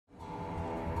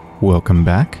Welcome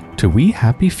back to We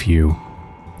Happy Few.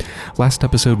 Last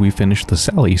episode we finished the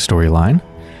Sally storyline.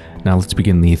 Now let's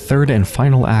begin the third and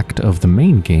final act of the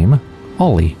main game,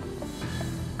 Ollie.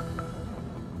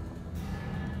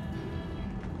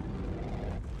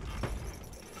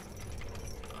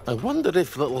 I wonder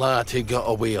if little Artie got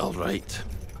away all right.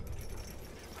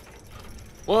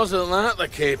 Wasn't that the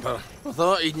caper? I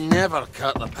thought he'd never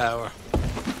cut the power.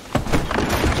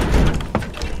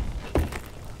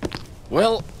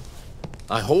 Well,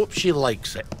 I hope she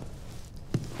likes it.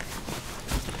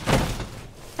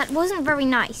 That wasn't very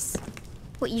nice,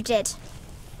 what you did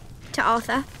to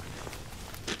Arthur.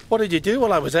 What did you do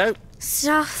while I was out?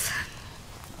 Stuff.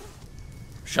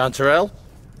 Chanterelle?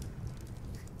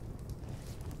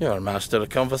 You're a master of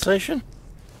conversation.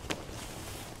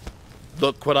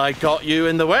 Look what I got you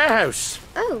in the warehouse.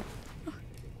 Oh.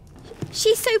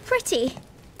 She's so pretty.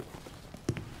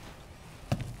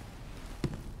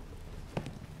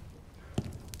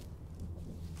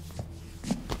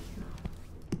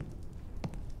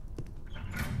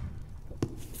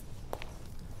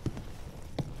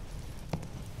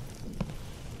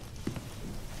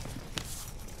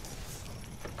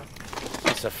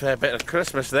 It's a fair bit of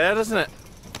Christmas there, isn't it?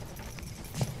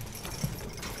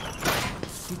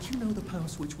 Did you know the power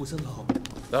switch was alarmed?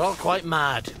 They're all quite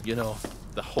mad, you know,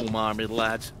 the Home Army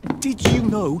lads. Did you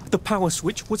know the power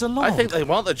switch was alarmed? I think they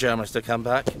want the Germans to come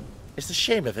back. It's the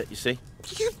shame of it, you see.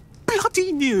 You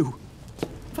bloody knew!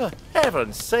 For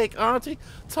heaven's sake, Auntie,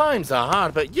 times are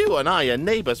hard, but you and I are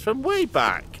neighbours from way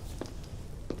back.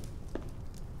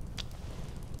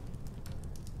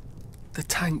 The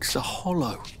tanks are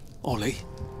hollow, Ollie.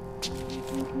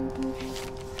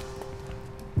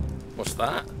 What's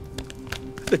that?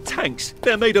 The tanks,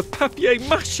 they're made of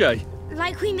papier-mâché.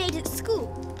 Like we made at school.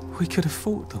 We could have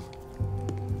fought them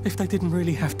if they didn't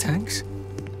really have tanks.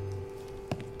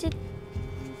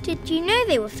 Did you know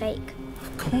they were fake?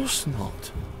 Of course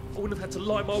not. I wouldn't have had to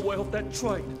lie my way off that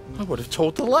train. I would have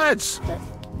told the lads.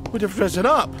 Would have risen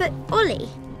up. But Ollie,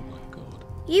 Oh my God,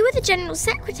 you were the General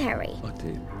Secretary. I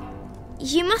did.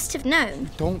 You must have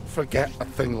known. Don't forget a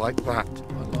thing like that.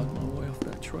 I lied my way off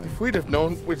that train. If we'd have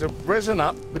known, we'd have risen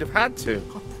up. We'd have had to.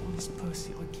 I promised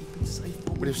Percy I'd keep him safe.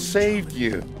 We'd have saved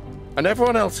you. And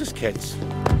everyone else's kids.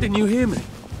 Didn't you hear me?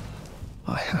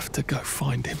 I have to go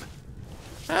find him.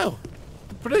 How?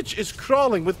 The bridge is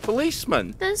crawling with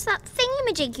policemen. There's that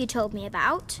thingamajig you told me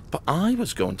about. But I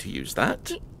was going to use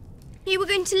that. You were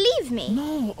going to leave me.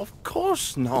 No, of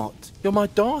course not. You're my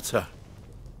daughter.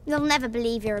 They'll never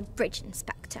believe you're a bridge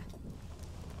inspector.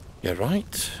 You're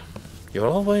right. You're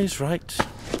always right.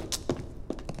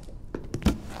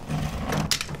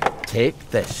 Take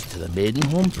this to the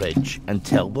Maidenholm Bridge and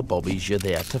tell the bobbies you're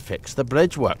there to fix the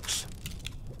bridge works.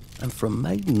 And from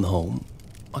Maidenholm,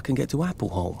 I can get to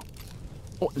Appleholm.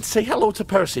 Oh, and say hello to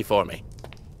Percy for me.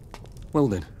 Well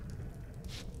then,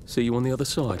 see you on the other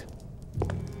side.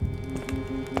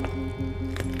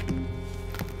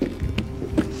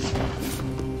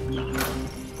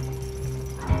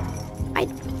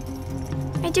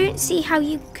 I don't see how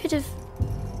you could have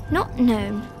not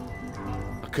known.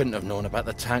 I couldn't have known about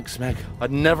the tanks, Meg.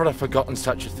 I'd never have forgotten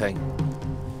such a thing.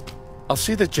 I'll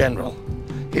see the General.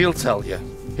 He'll tell you.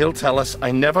 He'll tell us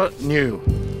I never knew.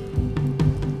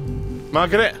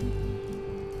 Margaret?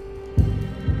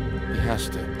 He has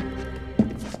to.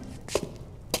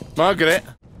 Margaret?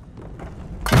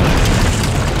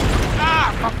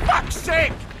 Ah, for fuck's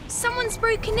sake! Someone's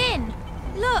broken in.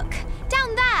 Look,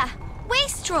 down there.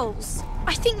 Wastrels.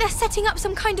 I think they're setting up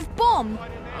some kind of bomb.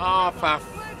 Ah, for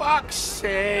fuck's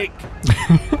sake!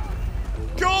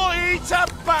 Go eat a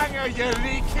banger, you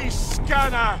leaky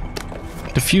scunner!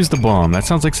 Defuse the bomb. That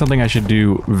sounds like something I should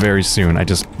do very soon. I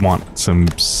just want some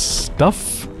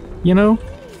stuff, you know?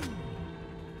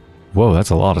 Whoa, that's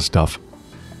a lot of stuff.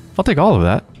 I'll take all of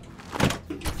that.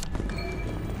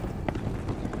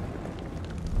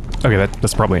 Okay,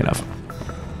 that's probably enough.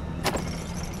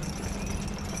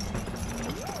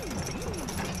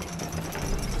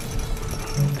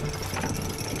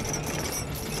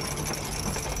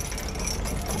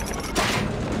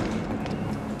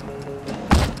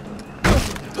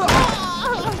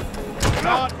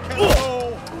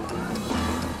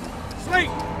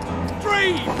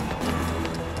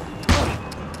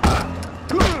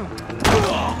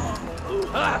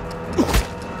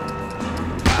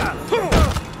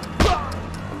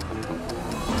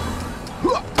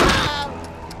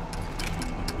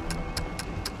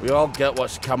 We all get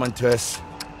what's coming to us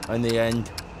in the end.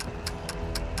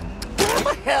 Where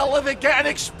the hell are they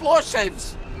getting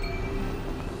explosives?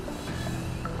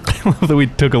 I love that we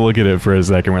took a look at it for a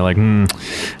second. We're like,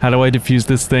 how do I defuse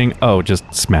this thing? Oh,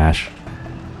 just smash.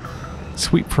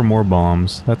 Sweep for more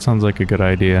bombs. That sounds like a good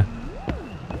idea.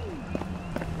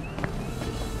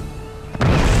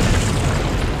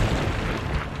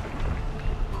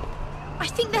 I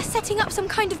think they're setting up some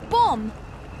kind of bomb.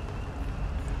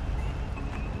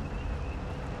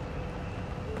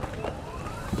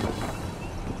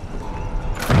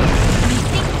 I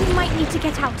think we might need to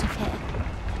get out of here.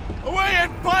 Away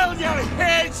and boil your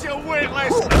heads, you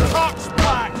weightless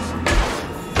cocksbacks!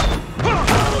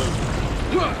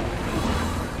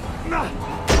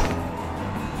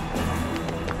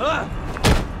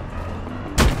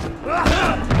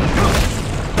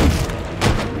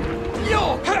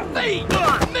 Your feet!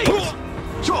 Meat!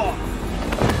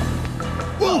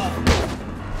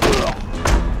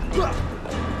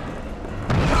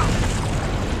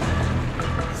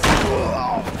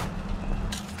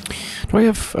 Do I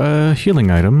have a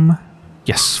healing item?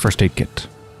 Yes, first aid kit.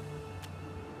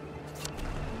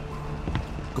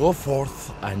 Go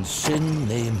forth and sin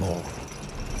nae more.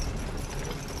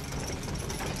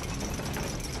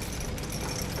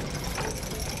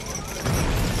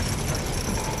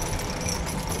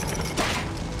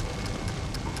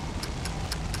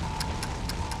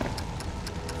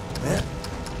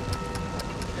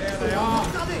 There they are!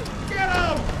 Get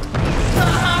 'em!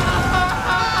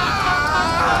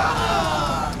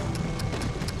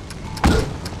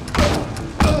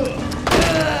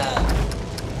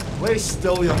 Lay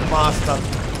still, you bastard!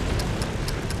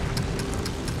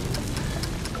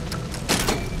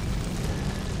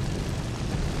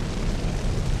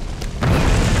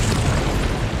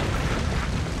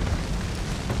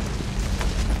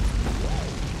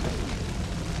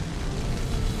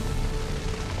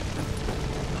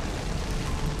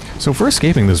 So if we're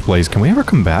escaping this place, can we ever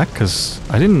come back? Because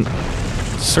I didn't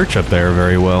search up there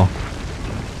very well.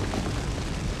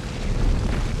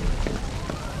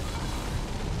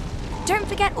 Don't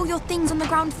forget all your things on the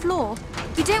ground floor.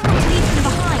 We don't want to leave them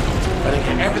behind. Better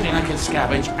get everything I can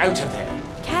scavenge out of there.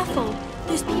 Careful,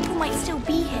 those people might still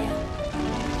be here.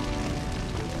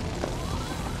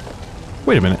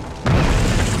 Wait a minute.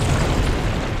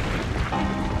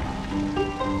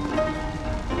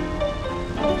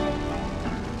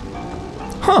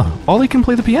 Huh, Ollie can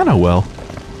play the piano well.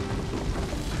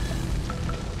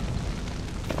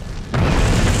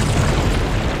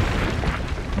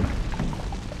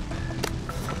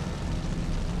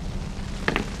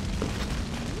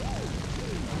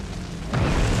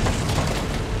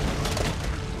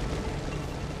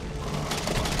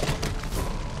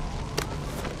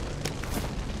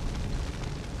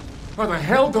 How the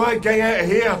hell do I get out of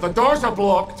here? The doors are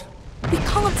blocked! We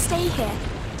can't stay here.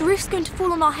 The roof's going to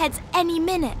fall on our heads any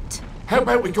minute. How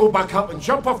about we go back up and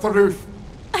jump off the roof?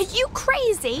 Are you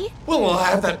crazy? Well, I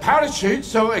have that parachute,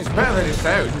 so it's better than it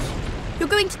sounds. You're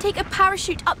going to take a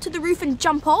parachute up to the roof and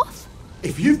jump off?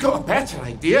 If you've got a better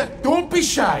idea, don't be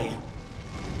shy.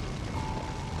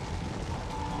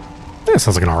 That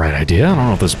sounds like an alright idea. I don't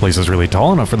know if this place is really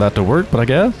tall enough for that to work, but I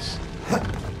guess.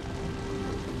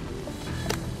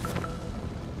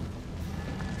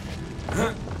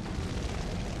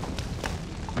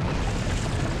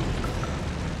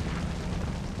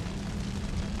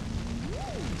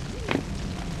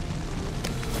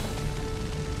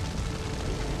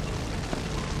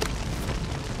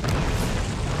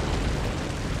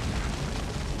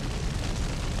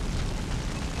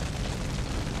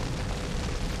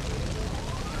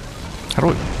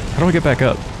 How do I get back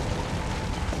up?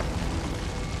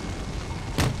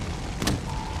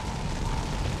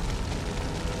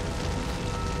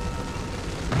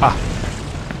 Ah.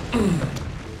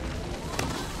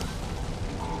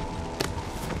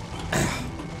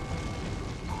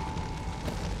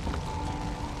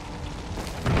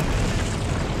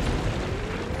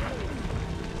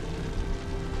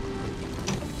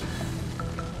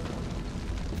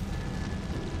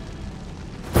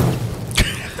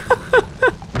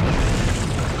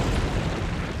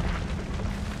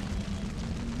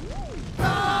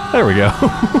 There we go.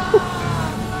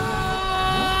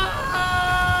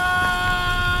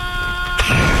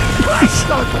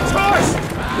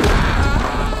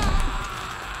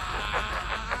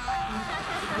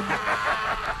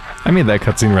 I made that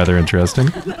cutscene rather interesting.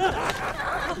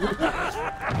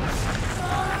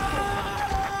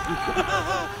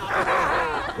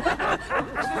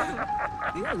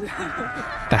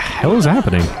 The hell is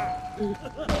happening?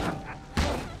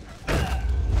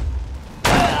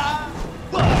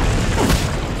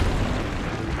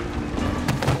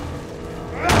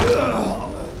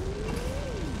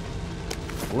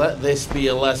 Let this be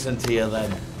a lesson to you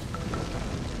then.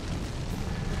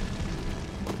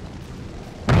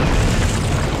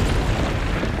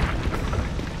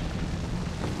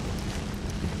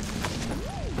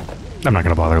 I'm not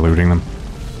gonna bother looting them.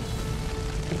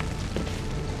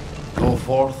 Go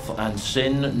forth and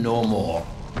sin no more.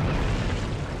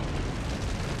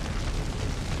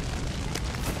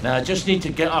 Now I just need to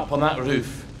get up on that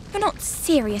roof. You're not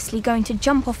seriously going to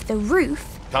jump off the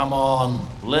roof? Come on,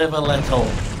 live a little.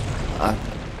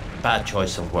 Bad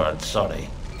choice of words, sorry.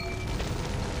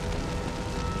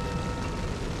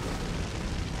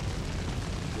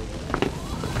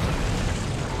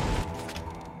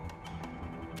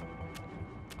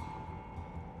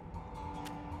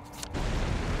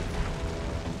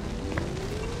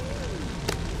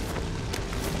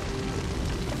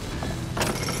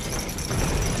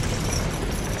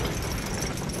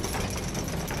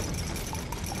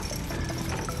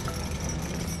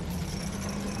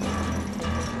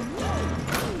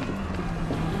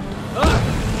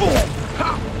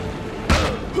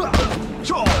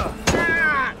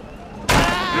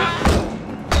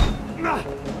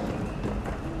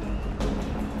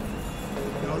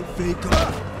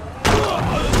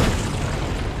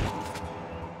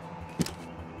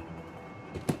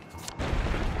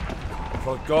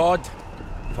 For God,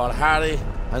 for Harry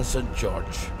and St. George.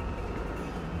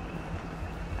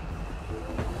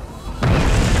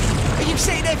 You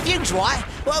see their views, right?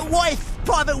 Well, what if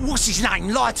Private What's-His-Name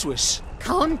lied to us?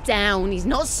 Calm down, he's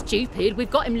not stupid. We've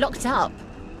got him locked up.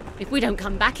 If we don't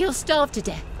come back, he'll starve to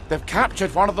death. They've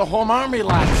captured one of the Home Army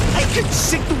lads. They could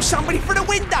signal somebody through the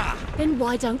window. Then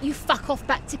why don't you fuck off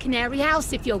back to Canary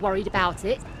House if you're worried about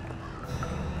it?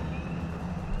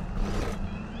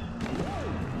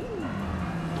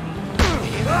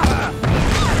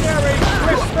 Merry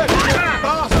Christmas, you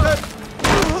bastard!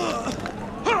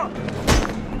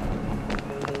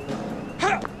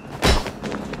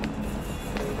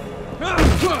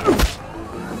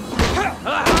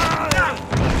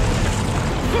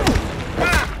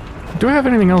 Do I have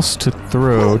anything else to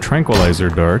throw? Tranquilizer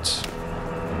darts.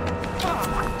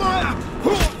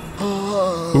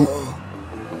 Ooh.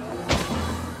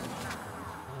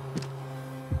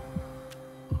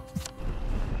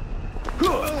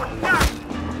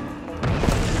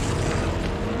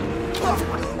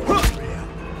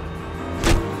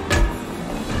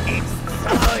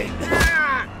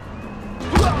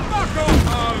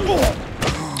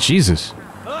 Jesus.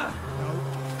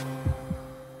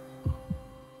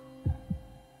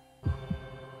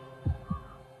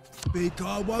 Big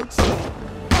guy won't stop.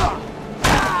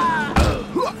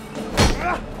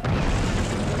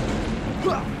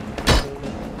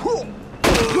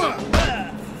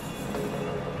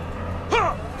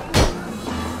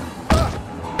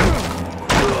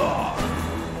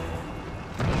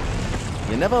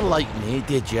 You never liked me,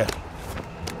 did you?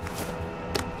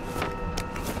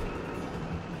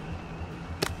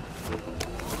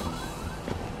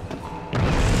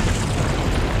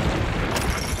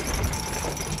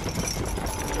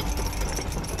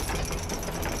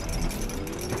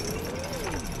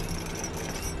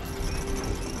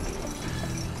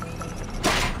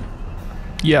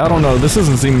 Yeah, I don't know. This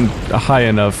doesn't seem high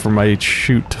enough for my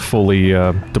chute to fully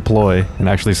deploy and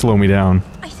actually slow me down.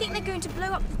 I think they're going to blow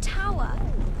up the tower.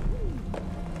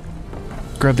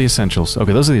 Grab the essentials.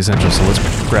 Okay, those are the essentials, so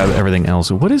let's grab everything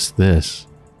else. What is this?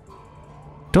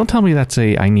 Don't tell me that's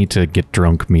a I need to get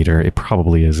drunk meter. It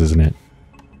probably is, isn't it?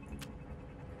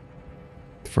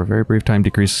 For a very brief time,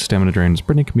 decreases stamina drain.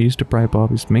 Sprinting can be used to bribe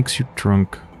bobbies. Makes you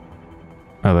drunk.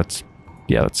 Oh, that's...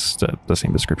 yeah, that's the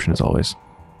same description as always.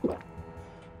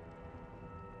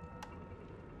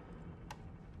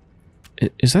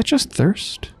 Is that just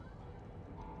thirst?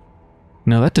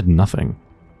 No, that did nothing.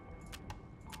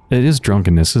 It is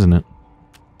drunkenness, isn't it?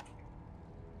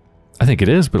 I think it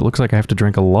is, but it looks like I have to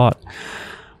drink a lot.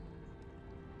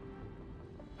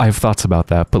 I have thoughts about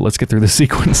that, but let's get through this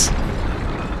sequence.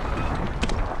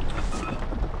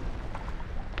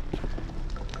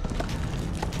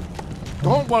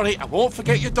 Don't worry, I won't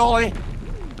forget you, Dolly.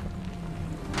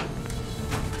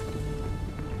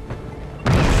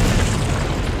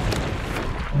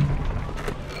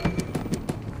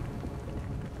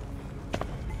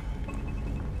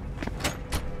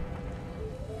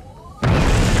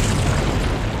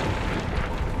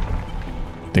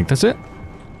 Think that's it?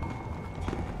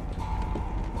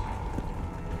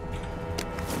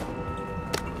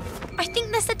 I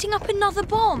think they're setting up another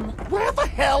bomb. Where the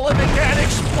hell are they getting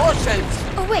explosives?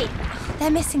 Oh wait, they're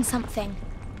missing something.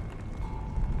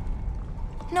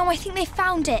 No, I think they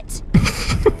found it.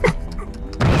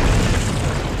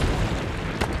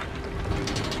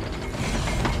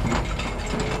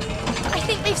 I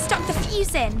think they've stuck the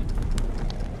fuse in.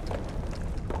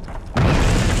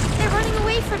 They're running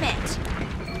away from it.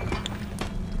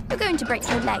 You're going to break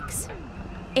your legs,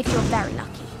 if you're very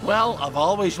lucky. Well, I've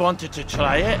always wanted to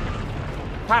try it.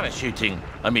 Parachuting,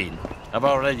 I mean. I've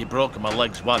already broken my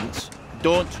legs once.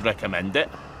 Don't recommend it.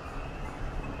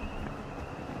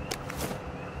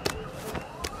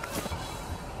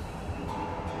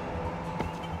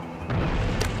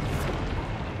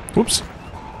 Whoops.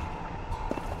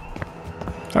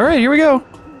 All right, here we go.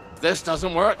 If this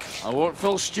doesn't work, I won't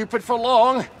feel stupid for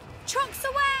long. Trunks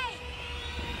away!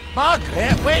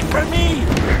 Margaret, wait for me!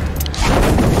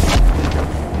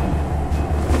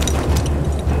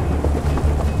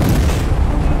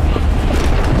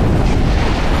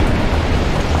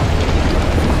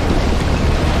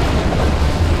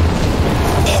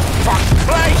 For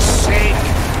Christ's sake!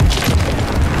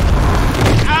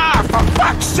 Ah, for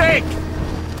fuck's sake!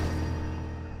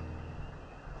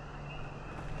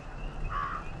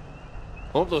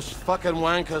 Hope those fucking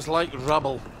wankers like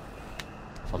rubble.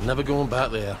 I'm never going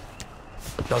back there.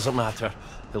 Doesn't matter.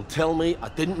 He'll tell me I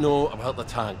didn't know about the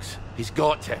tanks. He's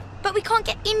got to. But we can't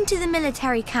get into the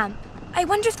military camp. I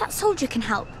wonder if that soldier can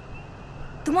help.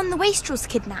 The one the wastrels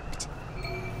kidnapped.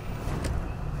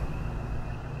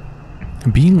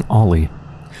 Being Ollie.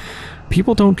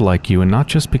 People don't like you, and not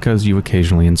just because you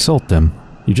occasionally insult them.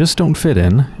 You just don't fit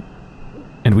in.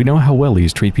 And we know how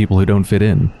Wellies treat people who don't fit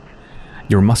in.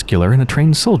 You're muscular and a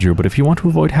trained soldier, but if you want to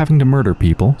avoid having to murder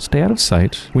people, stay out of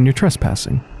sight when you're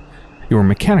trespassing. You are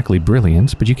mechanically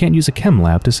brilliant, but you can't use a chem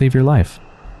lab to save your life.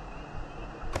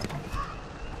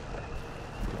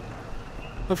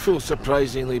 I feel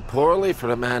surprisingly poorly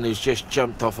for a man who's just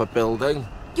jumped off a building.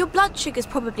 Your blood sugar's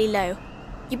probably low.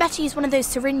 You better use one of those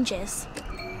syringes.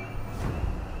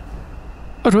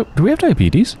 Oh, do we have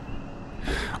diabetes?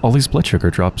 Ollie's blood sugar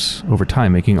drops over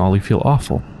time, making Ollie feel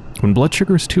awful. When blood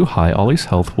sugar is too high, Ollie's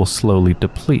health will slowly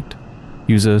deplete.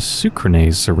 Use a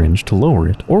sucralose syringe to lower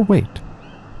it, or wait.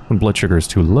 When blood sugar is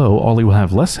too low, Ollie will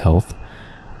have less health,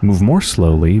 move more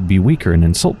slowly, be weaker, and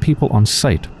insult people on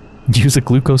sight. Use a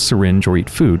glucose syringe or eat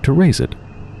food to raise it.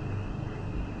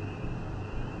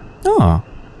 Ah,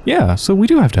 yeah, so we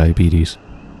do have diabetes.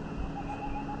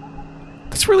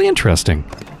 That's really interesting.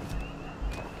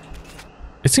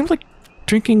 It seems like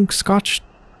drinking scotch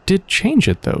did change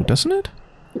it, though, doesn't it?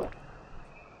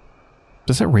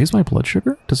 Does that raise my blood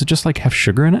sugar? Does it just, like, have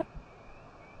sugar in it?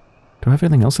 Do I have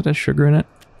anything else that has sugar in it?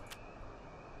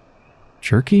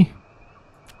 Jerky?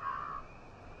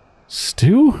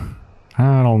 Stew?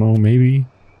 I don't know, maybe.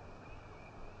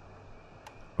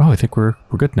 Oh, I think we're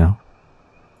good now.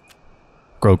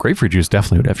 Grapefruit juice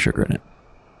definitely would have sugar in it.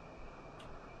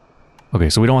 Okay,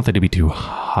 so we don't want that to be too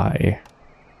high.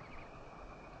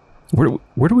 Where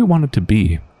do we want it to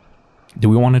be? Do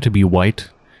we want it to be white?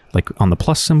 Like on the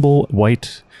plus symbol,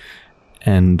 white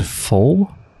and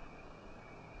full?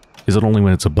 Is it only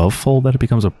when it's above full that it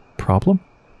becomes a problem?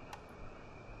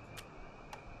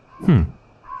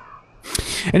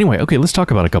 Anyway, okay, let's talk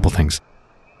about a couple things.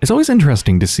 It's always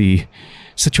interesting to see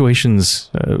situations,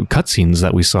 cutscenes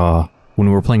that we saw when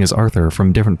we were playing as Arthur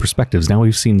from different perspectives. Now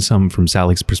we've seen some from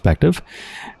Sally's perspective,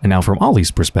 and now from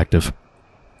Ollie's perspective.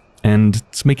 And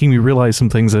it's making me realize some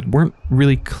things that weren't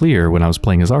really clear when I was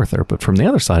playing as Arthur, but from the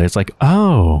other side, it's like,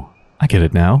 oh, I get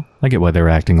it now. I get why they're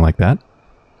acting like that.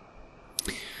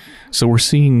 So we're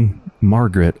seeing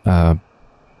Margaret,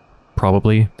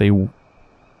 probably they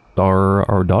are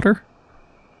our daughter,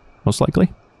 most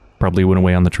likely. Probably went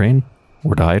away on the train,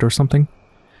 or died or something.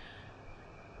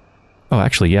 Oh,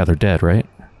 actually, yeah, they're dead, right?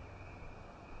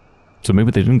 So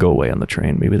maybe they didn't go away on the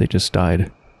train. Maybe they just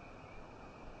died.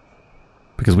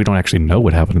 Because we don't actually know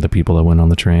what happened to the people that went on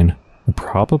the train. They're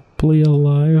probably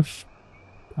alive.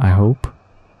 I hope.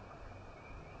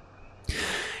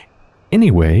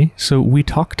 Anyway, so we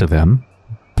talked to them,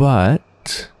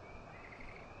 but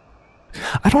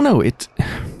I don't know,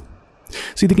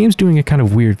 see, the game's doing a kind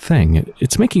of weird thing.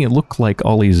 It's making it look like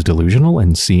Ollie's delusional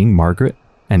and seeing Margaret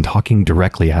and talking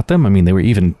directly at them. I mean, they were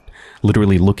even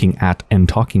literally looking at and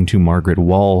talking to Margaret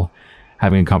while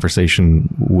having a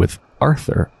conversation with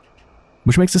Arthur,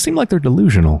 which makes it seem like they're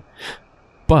delusional.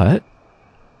 But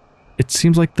it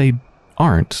seems like they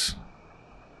aren't,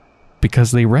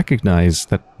 because they recognize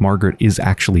that Margaret is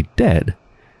actually dead,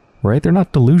 right? They're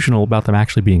not delusional about them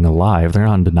actually being alive. They're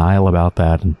not in denial about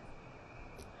that. And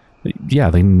yeah,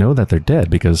 they know that they're dead,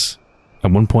 because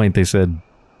at one point they said,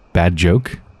 bad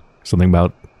joke. Something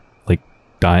about, like,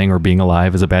 dying or being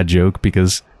alive is a bad joke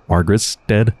because Margaret's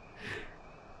dead.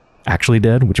 Actually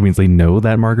dead, which means they know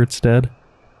that Margaret's dead.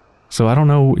 So I don't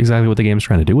know exactly what the game's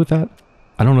trying to do with that.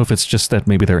 I don't know if it's just that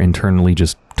maybe they're internally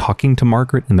just talking to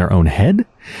Margaret in their own head,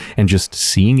 and just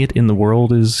seeing it in the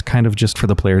world is kind of just for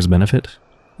the player's benefit.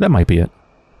 That might be it.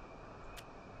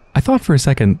 I thought for a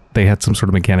second they had some sort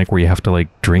of mechanic where you have to,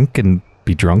 like, drink and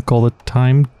be drunk all the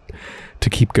time to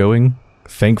keep going.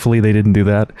 Thankfully, they didn't do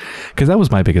that, because that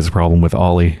was my biggest problem with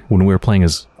Ollie when we were playing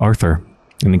as Arthur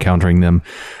and encountering them,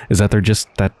 is that they're just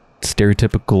that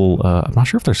stereotypical, I'm not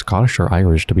sure if they're Scottish or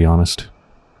Irish, to be honest.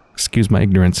 Excuse my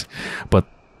ignorance, but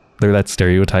they're that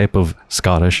stereotype of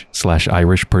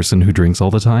Scottish/Irish person who drinks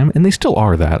all the time, and they still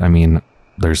are that. I mean,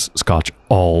 there's scotch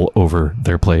all over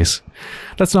their place.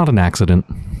 That's not an accident.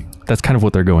 That's kind of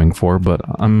what they're going for, but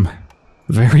I'm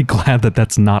very glad that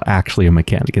that's not actually a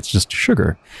mechanic. It's just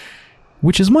sugar,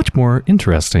 which is much more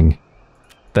interesting.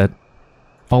 That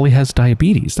Ollie has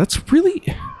diabetes. That's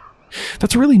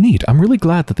really neat. I'm really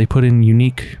glad that they put in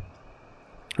unique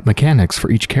mechanics for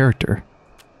each character.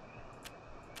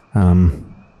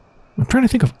 I'm trying to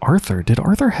think of Arthur. Did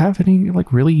Arthur have any,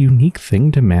 like, really unique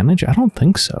thing to manage? I don't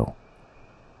think so.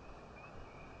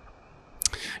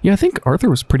 Yeah, I think Arthur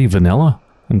was pretty vanilla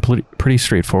and pretty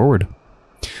straightforward.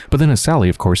 But then as Sally,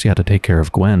 of course, you had to take care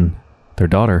of Gwen, their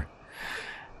daughter.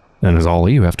 And as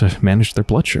Ollie, you have to manage their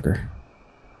blood sugar.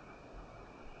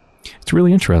 It's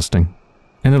really interesting.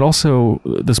 And it also,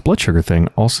 this blood sugar thing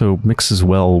also mixes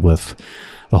well with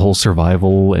the whole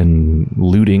survival and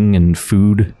looting and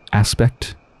food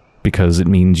aspect, because it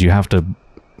means you have to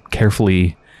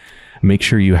carefully make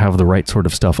sure you have the right sort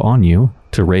of stuff on you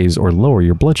to raise or lower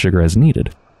your blood sugar as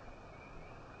needed.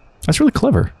 That's really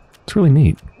clever. It's really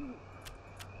neat.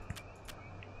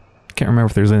 Can't remember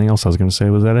if there's anything else I was going to say.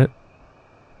 Was that it?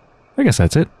 I guess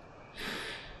that's it.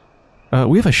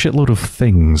 We have a shitload of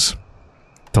things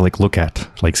to, like, look at,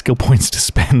 like skill points to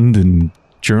spend and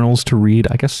journals to read.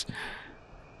 I guess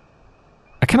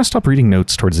I kind of stopped reading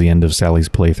notes towards the end of Sally's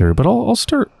playthrough, but I'll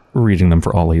start reading them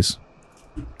for Ollie's,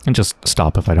 and just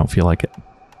stop if I don't feel like it.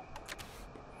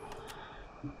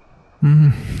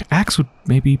 Axe would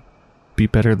maybe be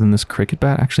better than this cricket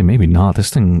bat. Actually, maybe not.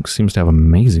 This thing seems to have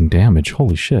amazing damage.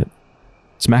 Holy shit.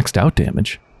 It's maxed out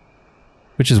damage.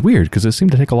 Which is weird, because it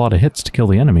seemed to take a lot of hits to kill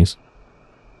the enemies.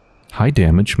 High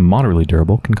damage, moderately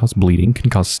durable, can cause bleeding, can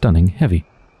cause stunning, heavy.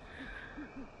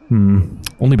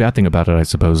 Only bad thing about it, I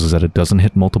suppose, is that it doesn't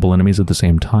hit multiple enemies at the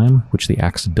same time, which the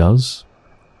axe does.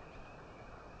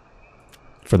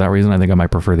 For that reason, I think I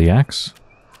might prefer the axe.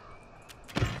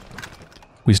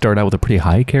 We start out with a pretty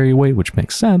high carry weight, which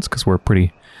makes sense, because we're a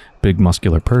pretty big,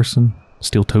 muscular person.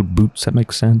 Steel-toed boots, that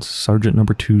makes sense. Sergeant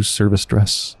number 2's service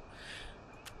dress.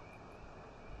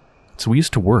 So we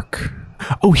used to work.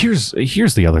 Oh, here's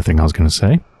the other thing I was going to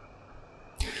say.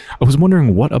 I was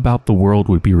wondering what about the world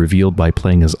would be revealed by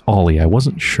playing as Ollie. I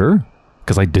wasn't sure,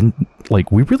 because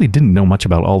we really didn't know much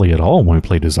about Ollie at all when we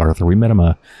played as Arthur. We met him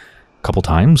a couple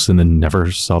times and then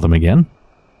never saw them again.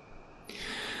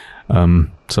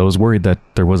 So I was worried that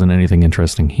there wasn't anything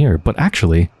interesting here, but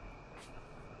actually,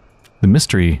 the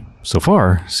mystery so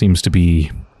far seems to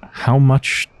be how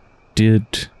much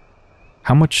did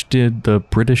the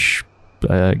British,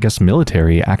 I guess,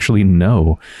 military actually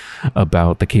know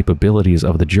about the capabilities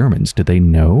of the Germans? Did they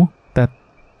know that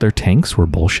their tanks were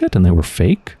bullshit and they were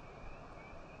fake?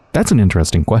 That's an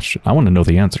interesting question. I want to know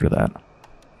the answer to that.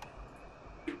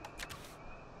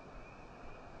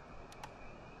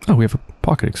 Oh, we have a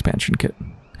pocket expansion kit.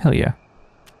 Hell yeah.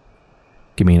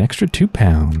 Give me an extra 2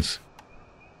 pounds.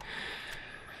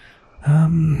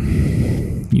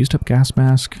 Used up gas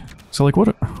mask. So, like,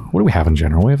 what do we have in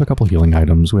general? We have a couple healing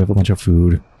items. We have a bunch of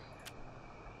food.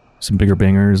 Some bigger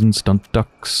bangers and stunt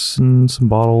ducks and some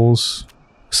bottles.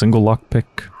 A single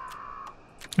lockpick.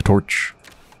 A torch.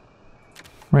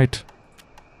 Right.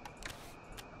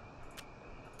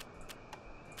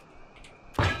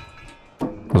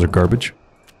 Those are garbage.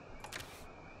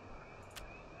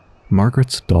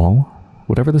 Margaret's doll.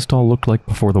 Whatever this doll looked like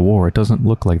before the war, it doesn't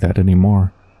look like that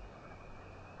anymore.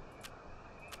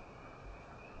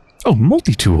 Oh,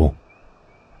 multi-tool!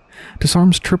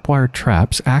 Disarms tripwire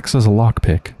traps, acts as a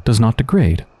lockpick, does not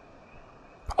degrade.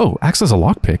 Oh, acts as a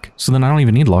lockpick, so then I don't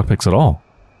even need lockpicks at all.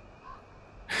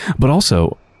 But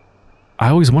also, I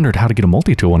always wondered how to get a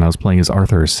multi-tool when I was playing as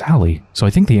Arthur or Sally, so I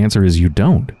think the answer is you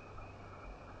don't.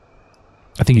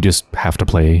 I think you just have to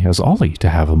play as Ollie to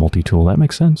have a multi-tool. That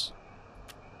makes sense.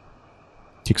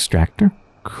 The extractor?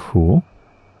 Cool.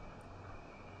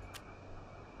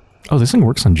 Oh, this thing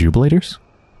works on jubilators?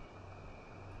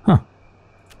 Huh.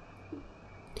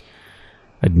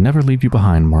 I'd never leave you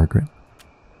behind, Margaret.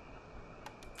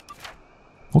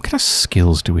 What kind of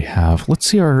skills do we have? Let's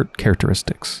see our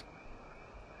characteristics.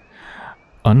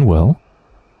 Unwell.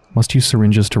 Must use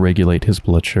syringes to regulate his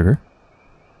blood sugar.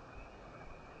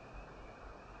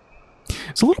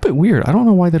 It's a little bit weird. I don't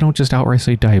know why they don't just outright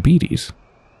say diabetes.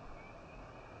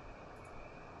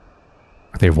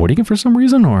 Are they avoiding it for some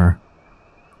reason, or?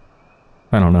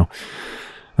 I don't know.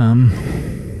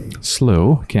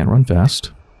 Slow, can't run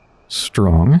fast.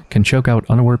 Strong, can choke out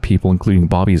unaware people, including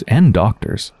bobbies and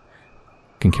doctors.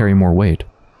 Can carry more weight.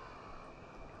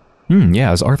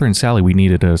 Yeah, as Arthur and Sally, we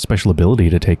needed a special ability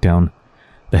to take down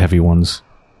the heavy ones.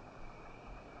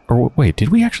 Or wait, did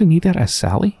we actually need that as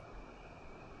Sally?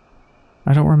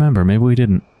 I don't remember. Maybe we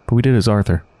didn't. But we did as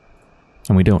Arthur.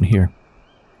 And we don't here.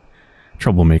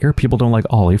 Troublemaker. People don't like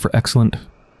Ollie for excellent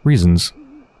reasons.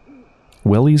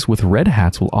 Wellies with red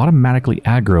hats will automatically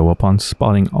aggro upon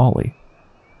spotting Ollie.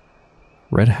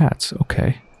 Red hats,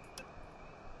 okay.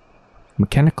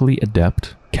 Mechanically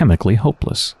adept, chemically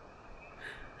hopeless.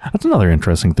 That's another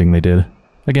interesting thing they did.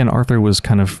 Again, Arthur was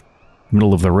kind of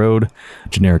middle of the road,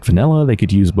 generic vanilla. They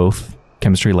could use both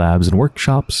chemistry labs and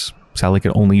workshops. Sally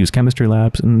could only use chemistry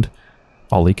labs, and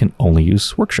Ollie can only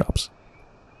use workshops.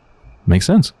 Makes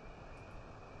sense.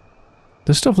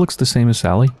 This stuff looks the same as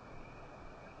Sally.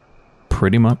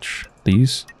 Pretty much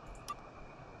these.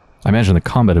 I imagine the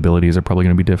combat abilities are probably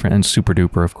going to be different, and super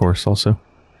duper, of course, also.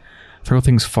 Throw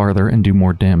things farther and do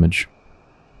more damage.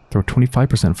 Throw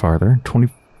 25% farther,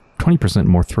 20%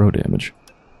 more throw damage.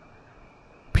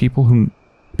 People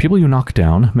you knock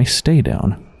down may stay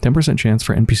down. 10% chance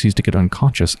for NPCs to get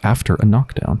unconscious after a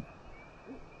knockdown.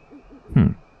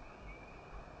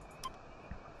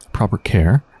 Proper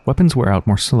care. Weapons wear out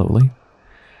more slowly.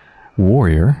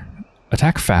 Warrior.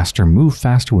 Attack faster, move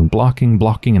faster when blocking.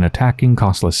 Blocking and attacking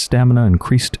cost less stamina.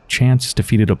 Increased chance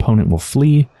defeated opponent will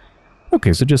flee.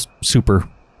 Okay, so just super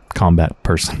combat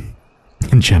person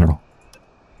in general.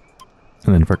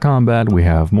 And then for combat, we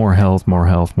have more health, more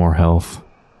health, more health.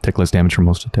 Take less damage from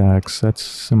most attacks. That's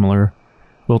similar.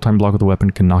 Well-timed block with a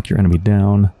weapon can knock your enemy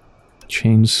down.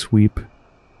 Chain sweep.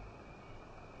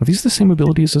 Are these the same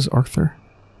abilities as Arthur?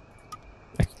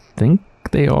 I think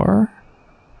they are.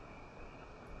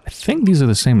 I think these are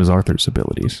the same as Arthur's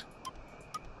abilities.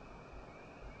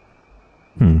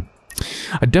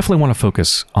 I definitely want to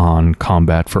focus on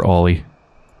combat for Ollie.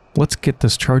 Let's get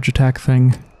this charge attack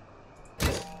thing.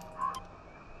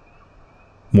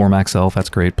 More max health, that's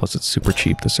great, plus it's super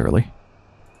cheap this early.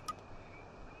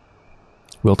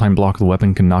 Well-timed block of the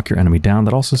weapon can knock your enemy down.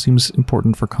 That also seems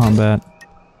important for combat.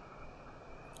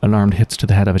 Unarmed hits to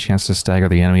the head have a chance to stagger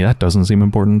the enemy. That doesn't seem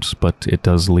important, but it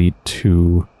does lead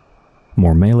to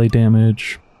more melee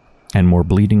damage and more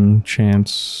bleeding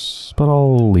chance, but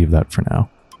I'll leave that for now.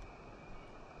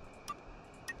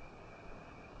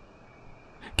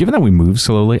 Given that we move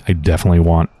slowly, I definitely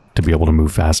want to be able to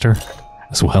move faster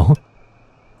as well.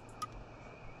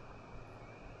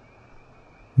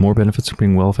 More benefits from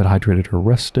being well fed, hydrated, or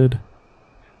rested.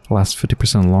 Lasts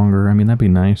 50% longer. I mean, that'd be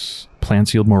nice.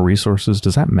 Plants yield more resources.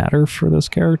 Does that matter for this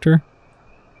character?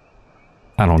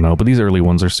 I don't know, but these early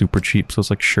ones are super cheap, so it's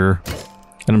like, sure.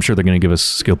 And I'm sure they're going to give us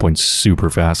skill points super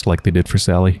fast like they did for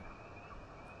Sally.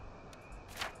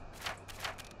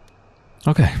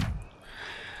 Okay.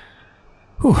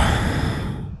 Whew.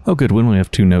 Oh good, we only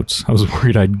have 2 notes. I was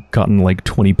worried I'd gotten like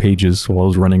 20 pages while I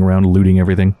was running around looting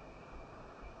everything.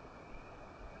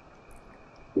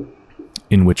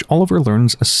 In which Oliver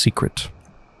learns a secret.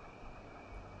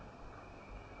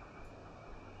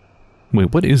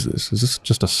 Wait, what is this? Is this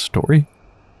just a story?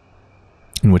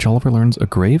 In which Oliver learns a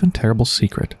grave and terrible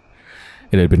secret.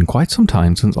 It had been quite some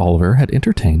time since Oliver had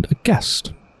entertained a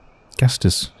guest. Guest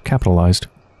is capitalized.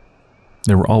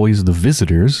 There were always the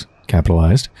visitors,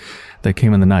 capitalized, that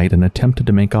came in the night and attempted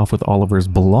to make off with Oliver's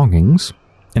belongings,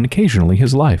 and occasionally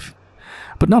his life,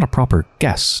 but not a proper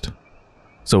guest.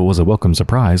 So it was a welcome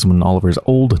surprise when Oliver's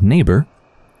old neighbor,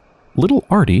 little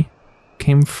Artie,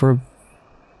 came for a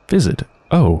visit.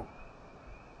 Oh.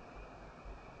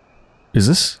 Is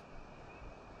this...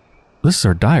 This is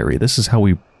our diary. This is how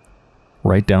we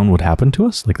write down what happened to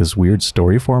us? Like this weird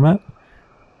story format?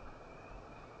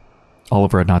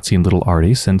 Oliver had not seen little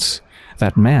Artie since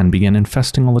that man began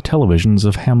infesting all the televisions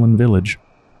of Hamlin Village.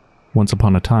 Once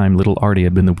upon a time, little Artie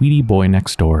had been the weedy boy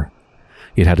next door.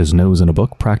 He'd had his nose in a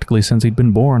book practically since he'd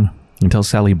been born, until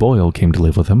Sally Boyle came to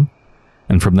live with him,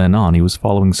 and from then on he was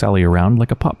following Sally around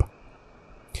like a pup.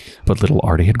 But little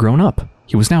Artie had grown up.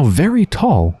 He was now very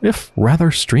tall, if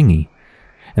rather stringy,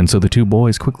 and so the 2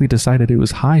 boys quickly decided it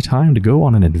was high time to go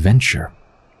on an adventure.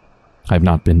 "I've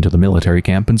not been to the military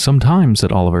camp in some time,"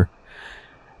 said Oliver,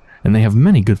 "and they have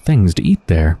many good things to eat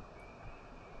there."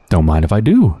 "Don't mind if I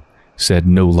do," said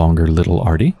no longer little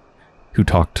Artie, who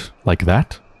talked like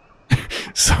that.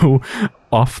 So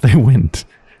off they went,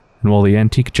 and while the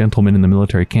antique gentlemen in the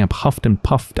military camp huffed and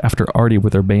puffed after Artie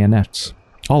with their bayonets,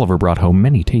 Oliver brought home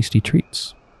many tasty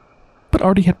treats. But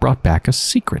Artie had brought back a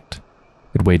secret.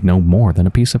 It weighed no more than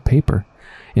a piece of paper.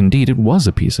 Indeed, it was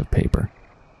a piece of paper.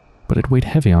 but it weighed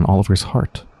heavy on Oliver's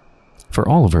heart. For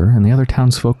Oliver and the other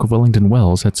townsfolk of Wellington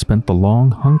Wells had spent the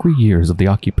long, hungry years of the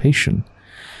occupation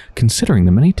considering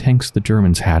the many tanks the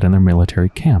Germans had in their military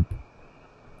camp.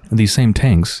 These same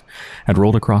tanks had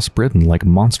rolled across Britain like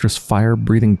monstrous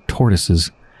fire-breathing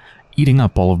tortoises, eating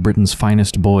up all of Britain's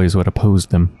finest boys who had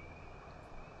opposed them.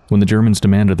 When the Germans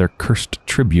demanded their cursed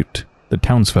tribute, the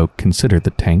townsfolk considered the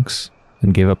tanks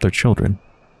and gave up their children.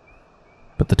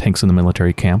 But the tanks in the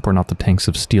military camp were not the tanks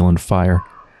of steel and fire.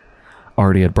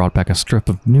 Artie had brought back a strip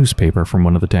of newspaper from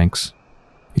one of the tanks.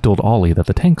 He told Ollie that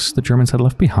the tanks the Germans had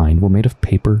left behind were made of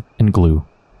paper and glue.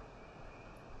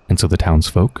 And so the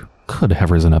townsfolk could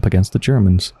have risen up against the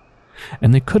Germans,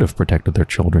 and they could have protected their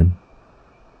children.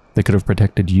 They could have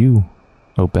protected you,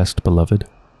 O best beloved.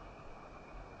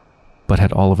 But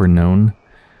had Oliver known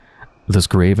this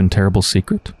grave and terrible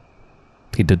secret?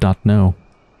 He did not know.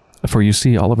 For you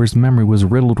see, Oliver's memory was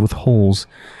riddled with holes,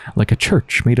 like a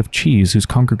church made of cheese whose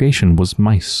congregation was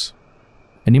mice.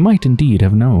 And he might indeed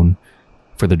have known,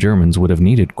 for the Germans would have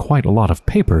needed quite a lot of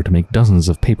paper to make dozens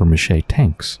of papier-mâché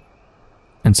tanks.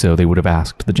 And so they would have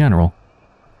asked the general.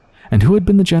 And who had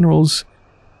been the general's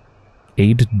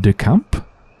aide-de-camp?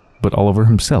 But Oliver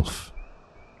himself.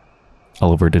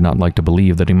 Oliver did not like to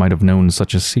believe that he might have known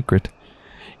such a secret.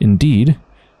 Indeed,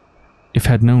 if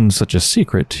had known such a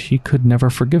secret, he could never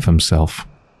forgive himself.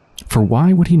 For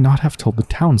why would he not have told the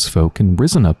townsfolk and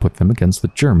risen up with them against the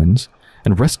Germans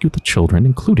and rescued the children,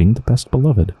 including the best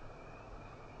beloved?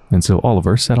 And so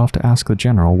Oliver set off to ask the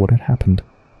general what had happened.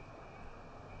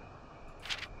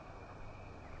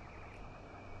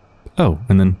 Oh,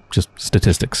 and then just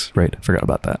statistics, right? I forgot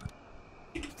about that.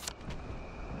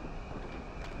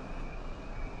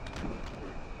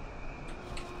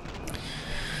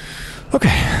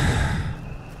 Okay.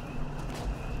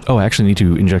 Oh, I actually need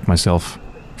to inject myself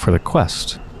for the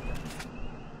quest.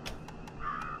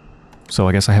 So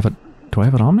I guess I have it... Do I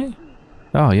have it on me?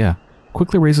 Oh, yeah.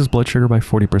 Quickly raises blood sugar by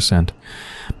 40%.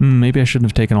 Maybe I shouldn't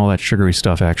have taken all that sugary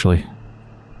stuff, actually.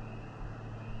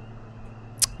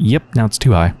 Yep, now it's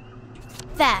too high.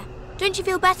 There. Don't you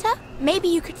feel better? Maybe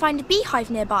you could find a beehive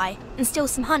nearby and steal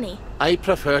some honey. I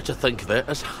prefer to think of it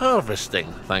as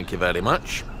harvesting, thank you very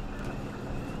much.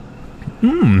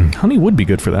 Honey would be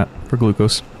good for that, for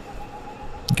glucose.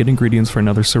 Get ingredients for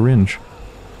another syringe.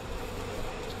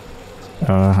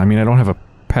 I mean, I don't have a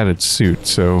padded suit,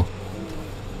 so...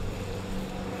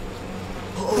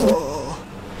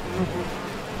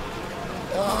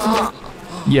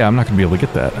 Yeah, I'm not gonna be able to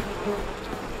get that.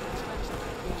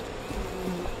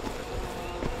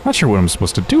 Not sure what I'm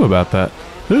supposed to do about that.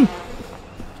 Ooh.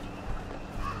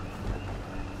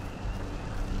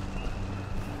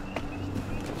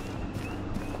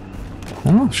 I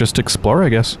don't know, just explore, I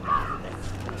guess.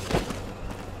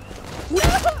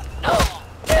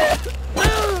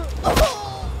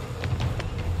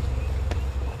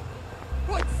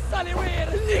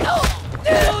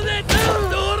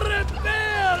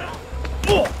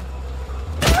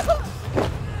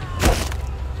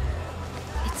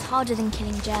 It's harder than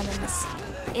killing Germans,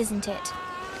 isn't it?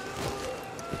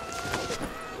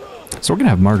 So we're gonna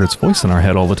have Margaret's voice in our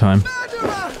head all the time.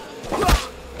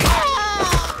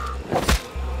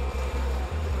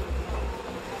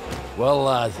 Well,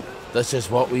 lad, this is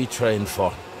what we trained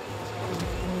for.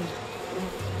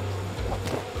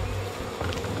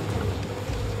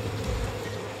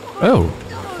 Oh.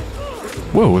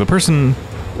 Whoa, the person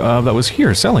that was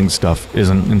here selling stuff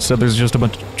isn't. Instead, there's just a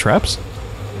bunch of traps?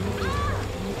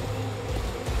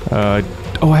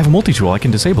 Oh, I have a multi-tool. I can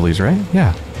disable these, right?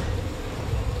 Yeah.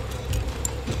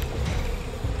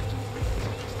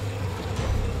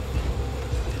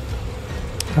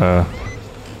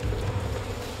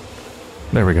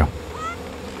 There we go.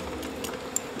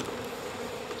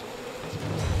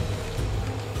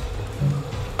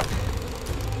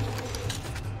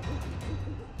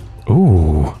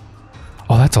 Ooh.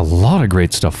 Oh, that's a lot of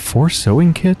great stuff. 4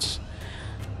 sewing kits.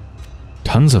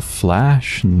 Tons of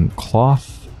flash and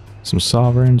cloth. Some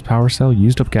sovereigns, power cell,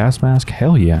 used up gas mask.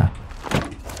 Hell yeah.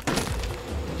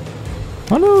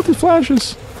 Oh no, the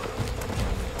flashes.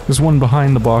 There's one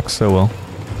behind the box, so well.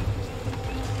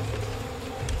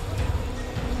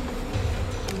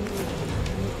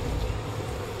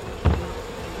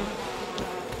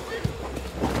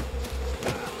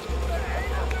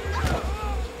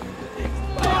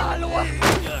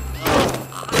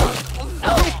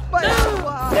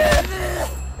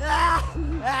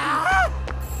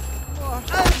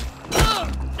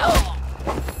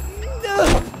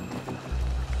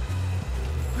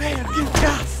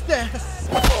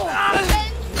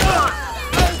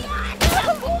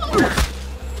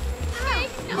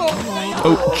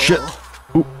 Oh, shit.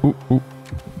 Ooh, ooh, ooh.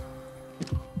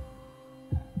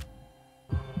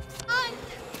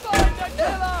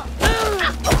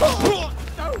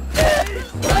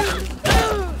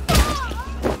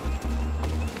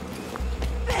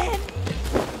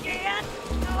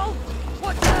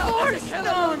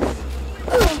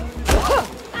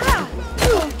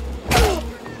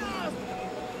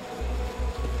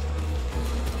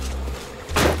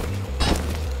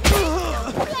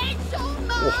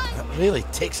 Really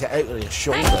takes it out of your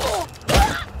shoulders.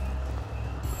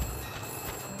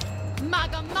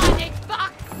 Magomanic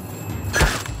fuck!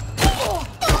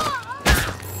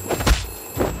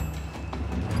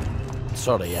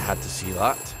 Sorry you had to see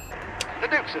that. The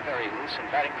Dukes are very loose in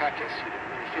batting practice. You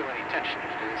didn't really feel any tension.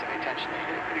 If there is any tension, they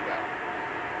hit it pretty well.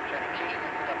 Jenny Keane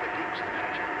ended up the Dukes, the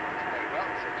manager. It's very well.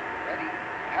 He says, we're ready,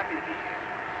 happy to be here.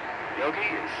 Yogi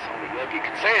is only Yogi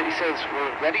can say it. He says,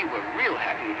 we're ready, we're real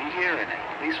happy to be here, and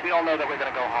at least we all know that we're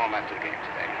going to go home after the game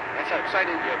today. That's how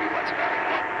excited Yogi was about it.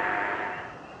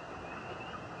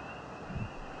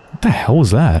 What the hell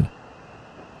was that?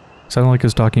 Sounded like he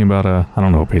was talking about a, I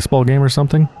don't know, a baseball game or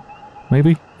something?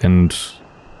 Maybe? And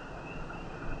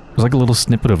it was like a little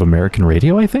snippet of American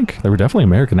radio, I think? There were definitely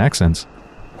American accents.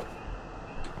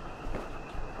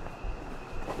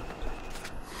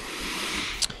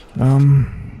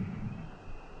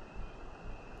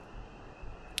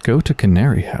 Go to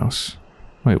Canary House.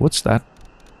 Wait, what's that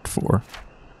for?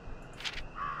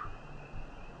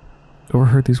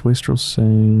 Overheard these wastrels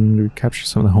saying we captured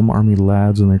some of the Home Army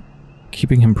lads and they're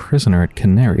keeping him prisoner at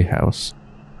Canary House.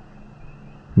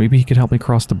 Maybe he could help me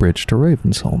cross the bridge to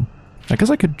Ravensholm. I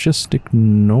guess I could just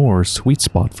ignore Sweet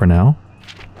Spot for now.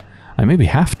 I maybe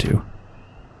have to.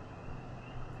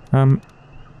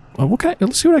 What can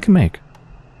let's see what I can make.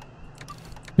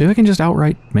 Maybe I can just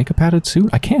outright make a padded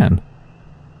suit? I can.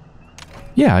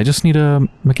 Yeah, I just need a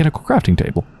mechanical crafting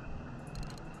table.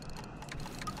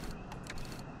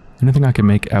 Anything I can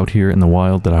make out here in the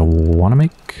wild that I want to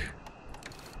make?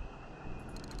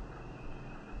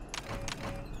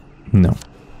 No.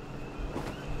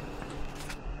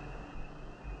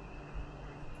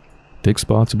 Dig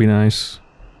spots would be nice.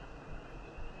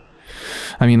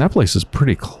 I mean, that place is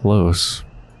pretty close.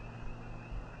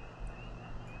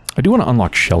 I do want to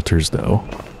unlock shelters, though,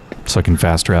 so I can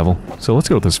fast travel. So let's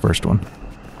go with this first one.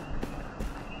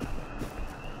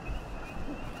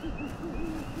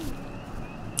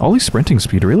 Ollie's sprinting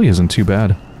speed really isn't too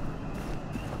bad.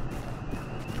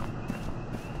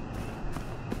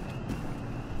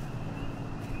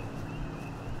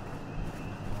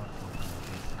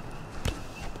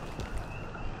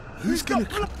 Who's gonna...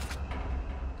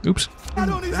 Oops.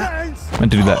 on his hands!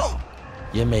 Meant to do that.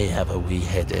 You may have a wee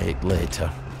headache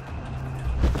later.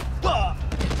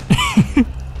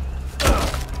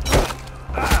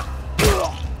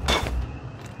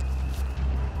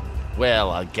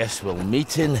 Well, I guess we'll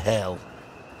meet in hell.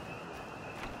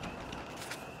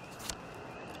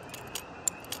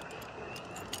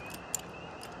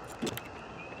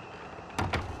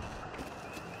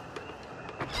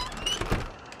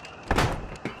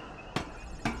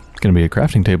 Gonna be a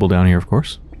crafting table down here, of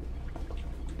course.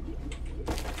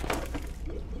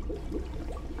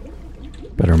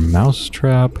 Better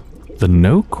mousetrap. The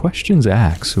no questions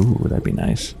axe. Ooh, that'd be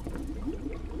nice.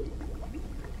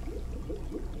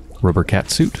 Rubber cat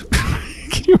suit.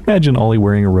 Can you imagine Ollie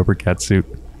wearing a rubber cat suit?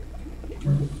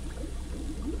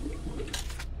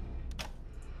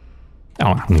 I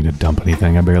don't need to dump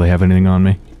anything. I barely have anything on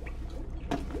me.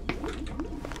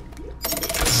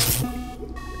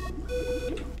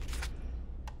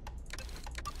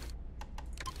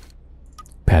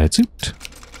 Padded suit.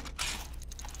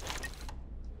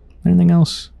 Anything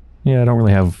else? Yeah, I don't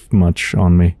really have much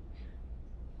on me.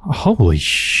 Holy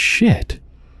shit.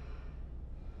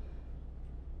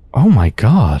 Oh my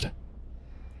god.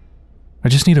 I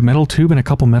just need a metal tube and a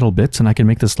couple metal bits and I can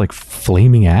make this like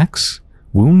flaming axe.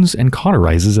 Wounds and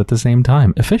cauterizes at the same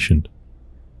time. Efficient.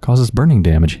 Causes burning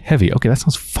damage. Heavy. Okay, that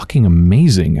sounds fucking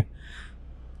amazing.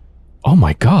 Oh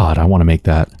my god, I want to make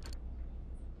that.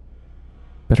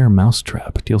 Better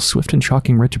mousetrap. Deals swift and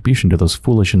shocking retribution to those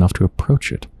foolish enough to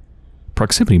approach it.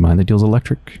 Proximity mine that deals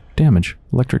electric damage.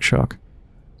 Electric shock.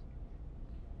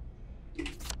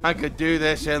 I could do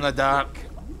this in the dark.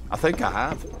 I think I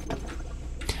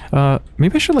have.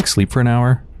 Maybe I should like sleep for an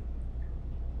hour.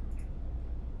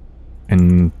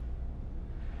 And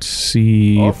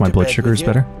see if my blood sugar is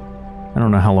better. I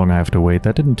don't know how long I have to wait.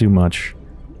 That didn't do much.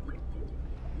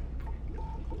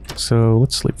 So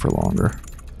let's sleep for longer.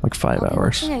 Like 5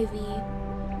 hours. Over you.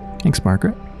 Thanks,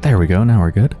 Margaret. There we go. Now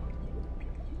we're good.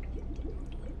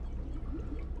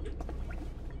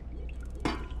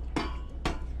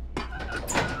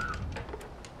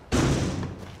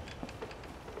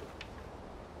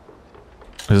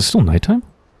 Is it still nighttime?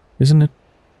 Isn't it?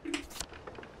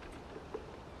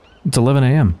 It's 11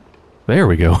 a.m. There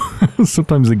we go.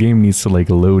 Sometimes the game needs to like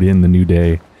load in the new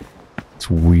day. It's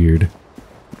weird.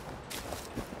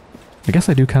 I guess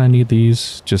I do kind of need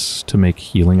these just to make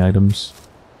healing items.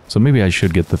 So maybe I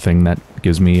should get the thing that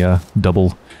gives me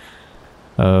double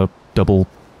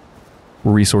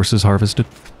resources harvested.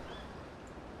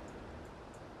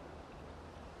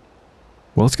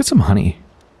 Well, let's get some honey.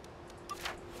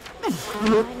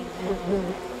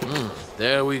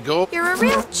 There we go. You're a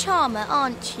real charmer,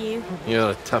 aren't you?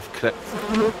 You're a tough crick.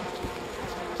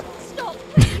 Stop.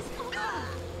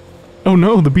 Oh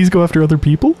no, the bees go after other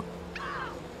people?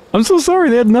 I'm so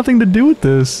sorry, they had nothing to do with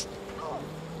this.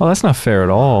 Oh, that's not fair at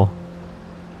all.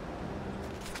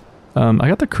 I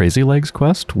got the Crazy Legs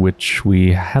quest, which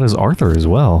we had as Arthur as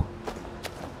well.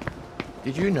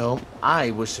 Did you know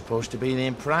I was supposed to be the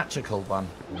impractical one?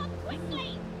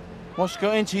 What's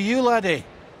got into you, laddie?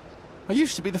 I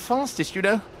used to be the fastest, you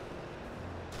know.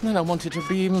 And then I wanted to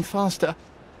be even faster.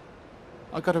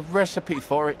 I got a recipe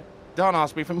for it. Don't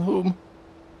ask me from whom.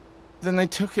 Then they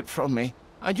took it from me.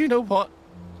 And you know what?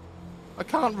 I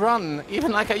can't run,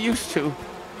 even like I used to.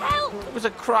 Help! It was a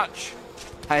crutch.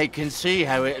 I can see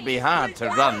how it'd be hard to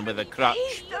run with a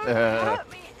crutch.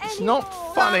 It's not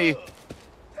funny.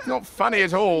 It's not funny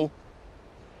at all.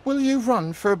 Will you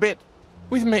run for a bit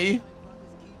with me?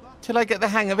 Till I get the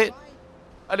hang of it?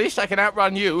 At least I can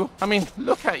outrun you. I mean,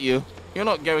 look at you. You're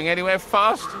not going anywhere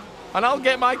fast. And I'll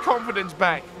get my confidence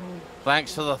back.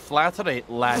 Thanks for the flattery,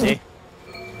 laddie.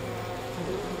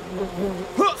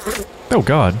 Oh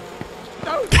god.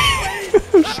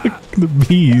 The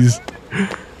bees.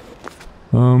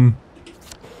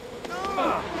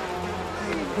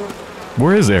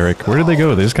 Where is Eric? Where did they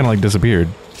go? They just kind of like disappeared.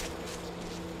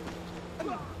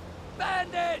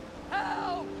 Bandit!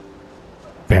 Help!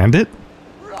 Bandit?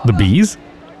 The bees?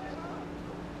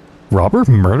 Robber?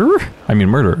 Murderer? I mean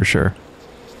murderer, sure.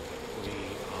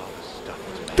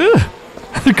 Ugh.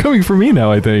 They're coming for me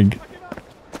now, I think.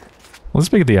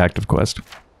 Let's make it the active quest.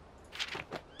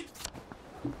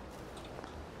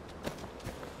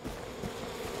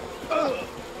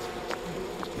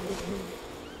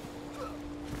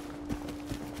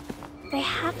 They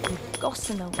have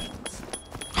gossamer wings.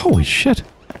 Holy shit.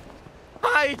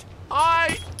 Hide!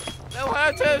 Hide! They'll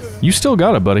hurt us! You still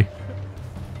got it, buddy.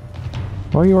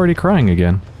 Why are you already crying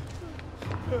again?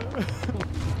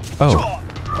 Oh.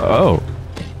 Oh.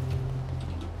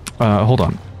 Hold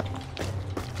on.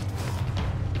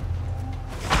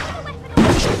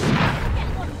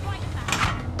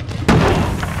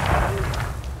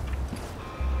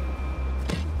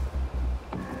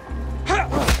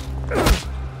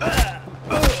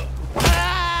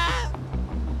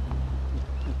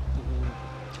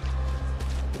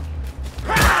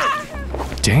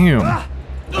 Damn.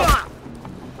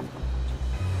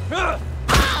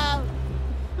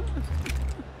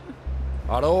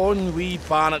 Our own wee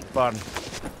Barnet burn.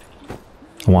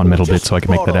 I want metal bits so I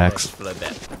can make that axe. For a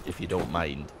bit, if you don't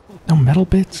mind. No metal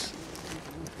bits?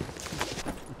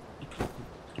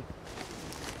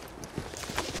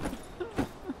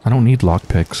 I don't need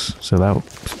lockpicks, so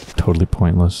that's totally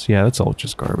pointless. Yeah, that's all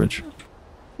just garbage.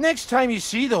 Next time you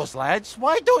see those lads,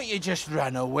 why don't you just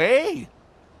run away?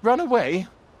 Run away?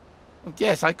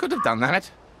 Yes, I could have done that.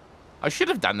 I should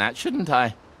have done that, shouldn't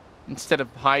I? Instead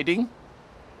of hiding.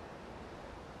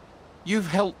 You've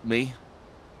helped me.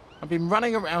 I've been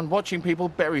running around watching people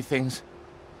bury things.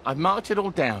 I've marked it all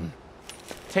down.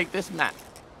 Take this map.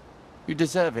 You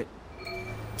deserve it.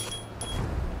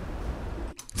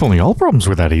 If only all problems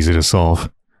were that easy to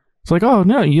solve. It's like, oh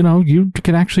no, you know, you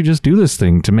can actually just do this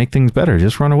thing to make things better.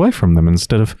 Just run away from them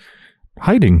instead of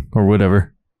hiding or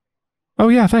whatever. Oh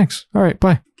yeah, thanks. Alright,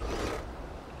 bye.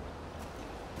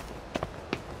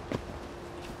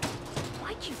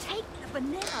 Why'd you take the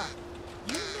vanilla?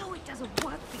 You know it doesn't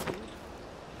work for you.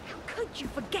 How could you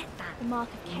forget that? The mark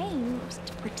of Cain was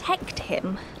to protect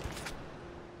him.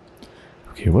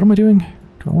 Okay, what am I doing?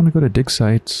 Do I want to go to dig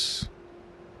sites?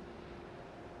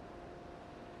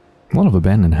 A lot of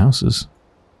abandoned houses.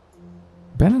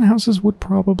 Abandoned houses would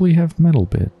probably have metal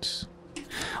bits.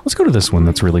 Let's go to this one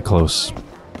that's really close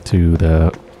to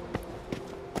the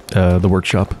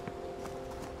workshop.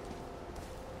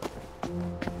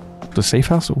 The safe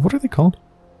house? What are they called?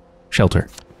 Shelter.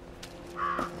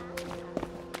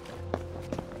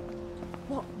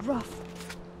 What rough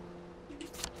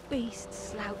beast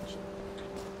slouch.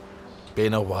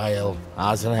 Been a while,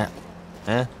 hasn't it?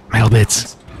 Huh? Metal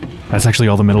bits. That's actually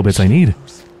all the metal bits I need.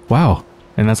 Wow.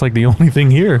 And that's like the only thing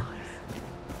here.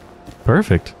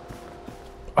 Perfect.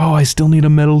 Oh, I still need a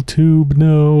metal tube.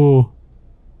 No.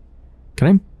 Can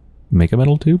I make a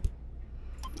metal tube?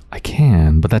 I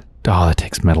can, but that... Oh, that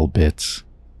takes metal bits.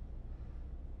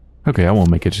 Okay, I won't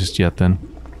make it just yet then.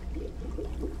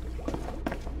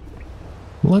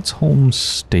 Let's home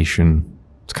station.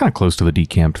 It's kind of close to the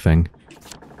decamped thing.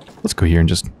 Let's go here and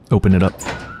just open it up.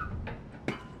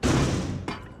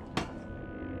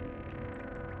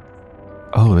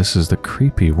 Oh, this is the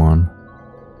creepy one.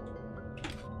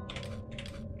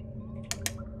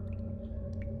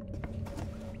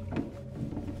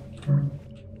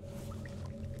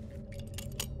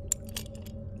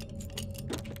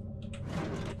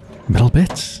 Metal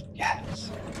bits?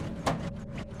 Yes.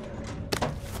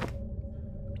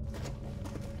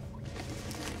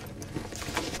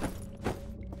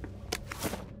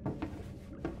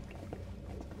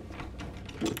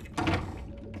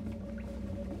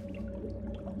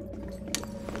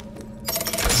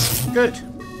 Good.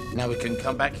 Now we can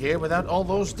come back here without all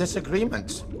those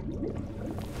disagreements.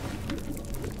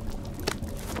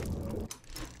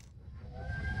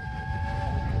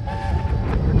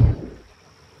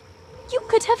 You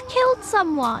could have killed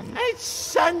someone. It's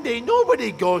Sunday.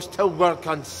 Nobody goes to work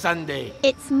on Sunday.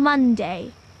 It's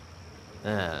Monday.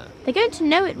 They're going to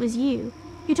know it was you.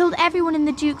 You told everyone in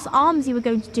the Duke's Arms you were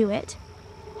going to do it.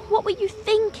 What were you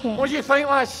thinking? What do you think,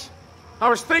 lass? I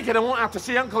was thinking I won't have to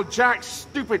see Uncle Jack's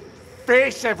stupid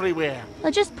face everywhere.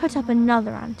 I'll just put up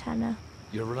another antenna.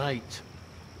 You're right.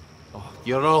 Oh,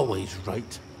 you're always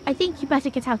right. I think you better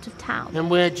get out of town. And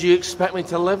where do you expect me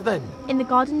to live then? In the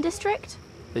Garden District?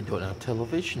 They don't have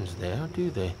televisions there, do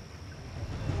they?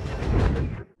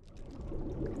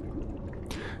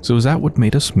 So is that what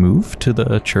made us move to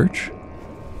the church?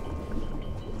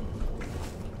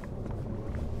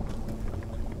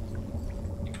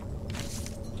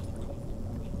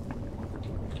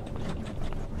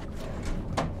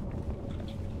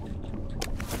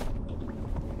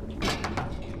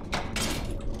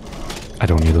 I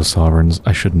don't need those sovereigns.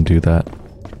 I shouldn't do that.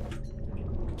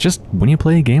 Just when you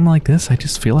play a game like this, I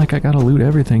just feel like I gotta loot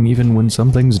everything, even when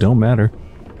some things don't matter.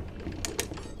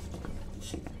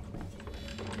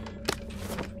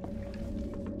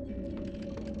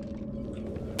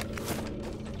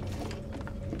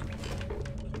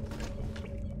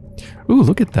 Ooh,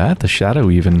 look at that. The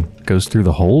shadow even goes through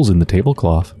the holes in the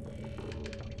tablecloth.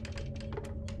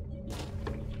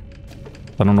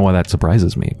 I don't know why that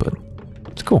surprises me, but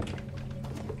it's cool.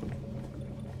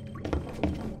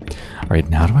 Alright,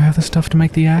 now do I have the stuff to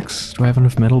make the axe? Do I have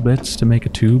enough metal bits to make a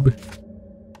tube?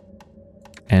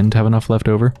 And have enough left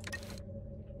over?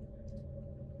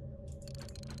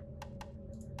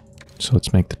 So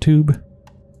let's make the tube.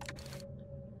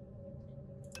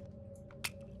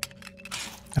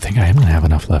 I think I am going to have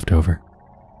enough left over.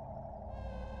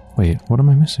 Wait, what am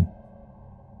I missing?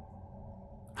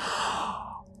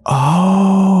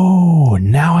 Oh,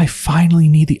 now I finally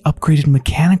need the upgraded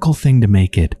mechanical thing to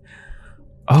make it.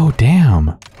 Oh,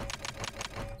 damn.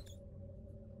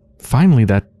 Finally,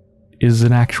 that is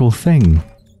an actual thing.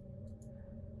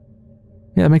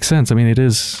 Yeah, it makes sense. I mean, it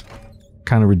is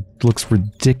kind of looks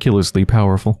ridiculously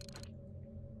powerful.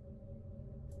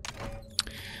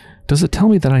 Does it tell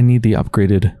me that I need the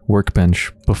upgraded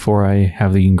workbench before I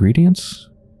have the ingredients?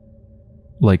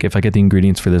 Like, if I get the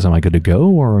ingredients for this, am I good to go?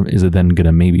 Or is it then going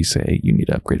to maybe say you need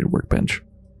an upgraded workbench?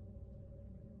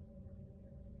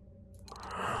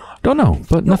 Don't know,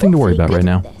 but nothing to worry about right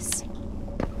now.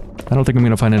 I don't think I'm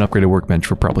going to find an upgraded workbench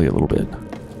for probably a little bit.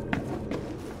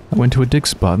 I went to a dig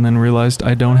spot and then realized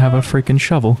I don't have a freaking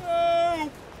shovel.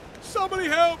 Help! Somebody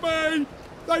help me!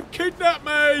 They've kidnapped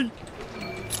me!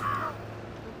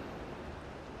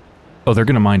 Oh, they're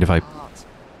going to mind if I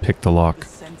pick the lock.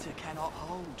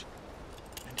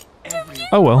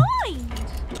 Oh well.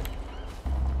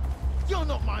 You're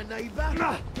not my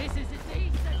neighbour. This is a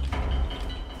decent.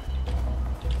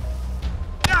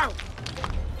 No!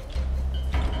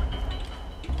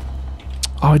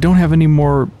 Oh, I don't have any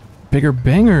more bigger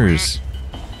bangers.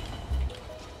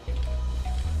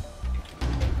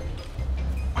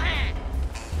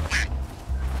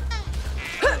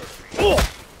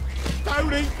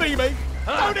 Don't eat Phoebe!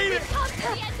 Don't eat it!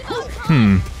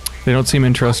 They don't seem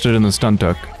interested in the stunt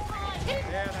duck.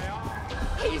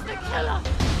 He's the killer.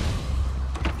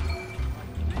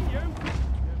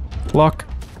 Lock.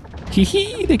 Hee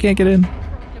hee, they can't get in.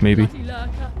 Maybe. Is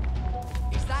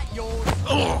that yours?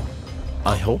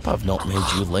 I hope I've not made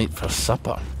you late for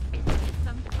supper.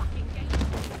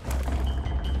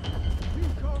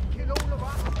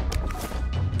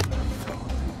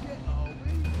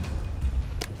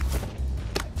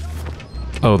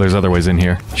 Oh, there's other ways in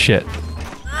here. Shit.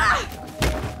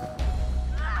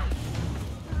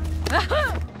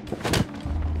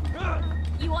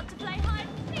 You want to play hide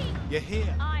and seek? You're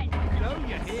here. I No,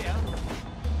 you're here.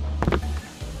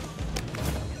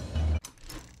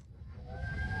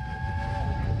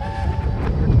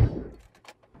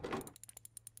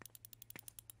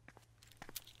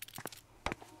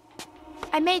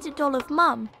 made a doll of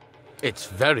Mum. It's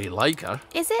very like her.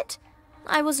 Is it?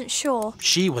 I wasn't sure.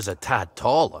 She was a tad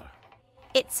taller.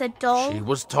 It's a doll? She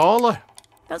was taller.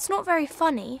 That's not very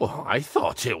funny. Well, I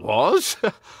thought it was.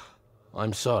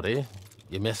 I'm sorry.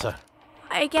 You miss her.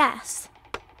 I guess.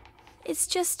 It's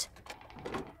just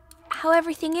how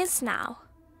everything is now.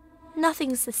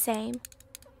 Nothing's the same.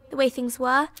 The way things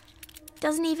were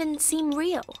doesn't even seem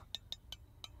real.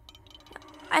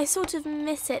 I sort of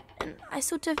miss it, and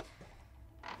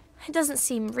it doesn't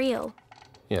seem real.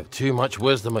 You have too much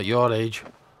wisdom at your age.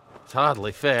 It's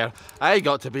hardly fair. I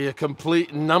got to be a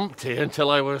complete numpty until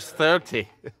I was 30.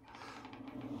 What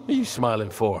are you smiling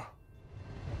for?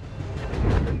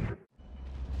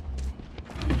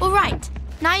 All right,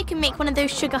 now you can make one of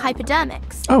those sugar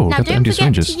hypodermics. Oh, now got the don't empty forget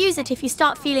syringes. to use it if you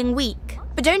start feeling weak,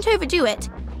 but don't overdo it.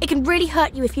 It can really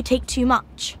hurt you if you take too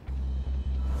much.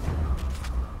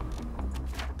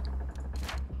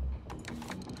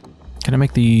 Can I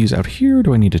make these out here, or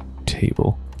do I need a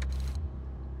table?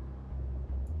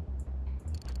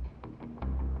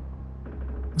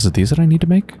 Is it these that I need to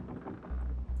make?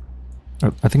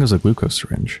 Oh, I think it was a glucose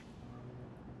syringe.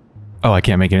 Oh, I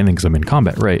can't make anything because I'm in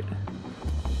combat, right?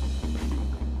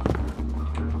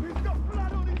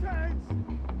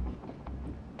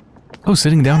 Oh,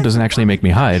 sitting down doesn't actually make me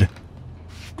hide.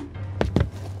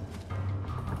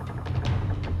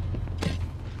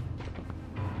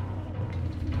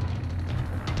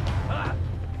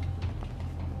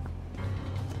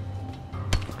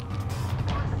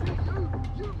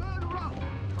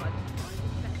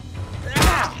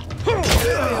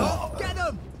 Get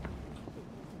him!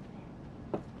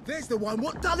 There's the one.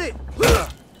 What done it?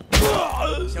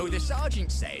 So the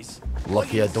sergeant says.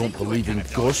 Lucky I don't believe in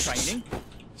ghosts. Training.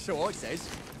 So I says,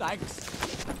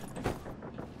 thanks.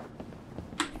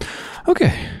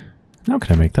 Okay, now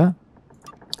can I make that?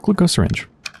 Glucose syringe.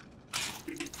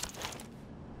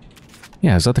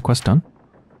 Yeah, is that the quest done?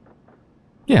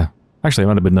 Yeah, actually it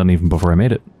might have been done even before I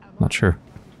made it. Not sure.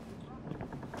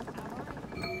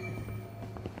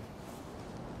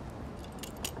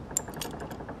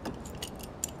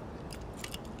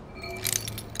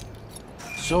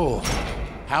 So,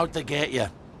 how'd they get you?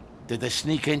 Did they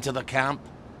sneak into the camp?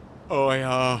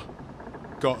 I,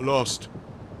 got lost.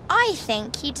 I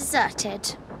think he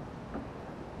deserted.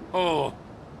 Oh,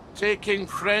 taking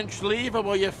French leave, or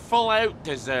were you full out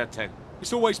deserting?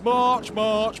 It's always march,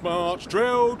 march, march,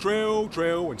 drill, drill,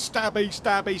 drill, and stabby,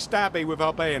 stabby, stabby with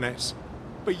our bayonets.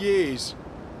 For years.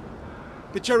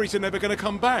 The Jerrys are never going to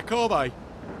come back, are they?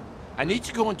 I need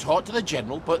to go and talk to the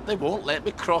General, but they won't let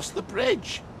me cross the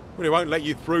bridge. Well, they won't let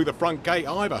you through the front gate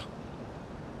either.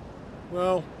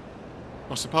 Well,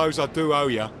 I suppose I do owe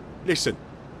you. Listen,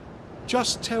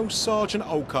 just tell Sergeant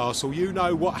Oldcastle you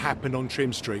know what happened on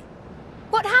Trim Street.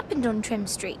 What happened on Trim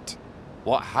Street?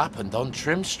 What happened on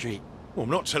Trim Street? Well, I'm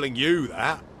not telling you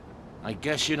that. I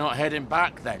guess you're not heading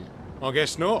back then. I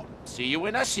guess not. See you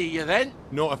when I see you then.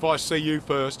 Not if I see you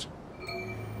first.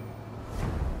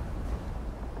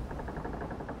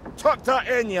 Tuck that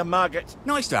in, you maggot.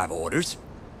 Nice to have orders.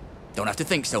 Don't have to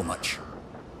think so much.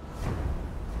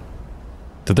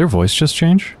 Did their voice just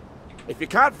change? If you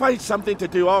can't find something to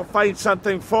do, I'll find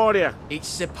something for you. It's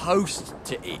supposed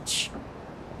to itch.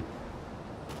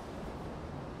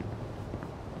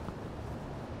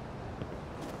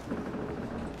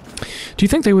 Do you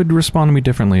think they would respond to me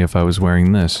differently if I was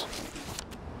wearing this?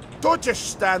 Don't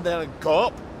just stand there and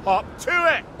gawp. Hop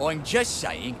to it. I'm just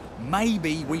saying,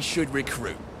 maybe we should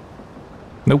recruit.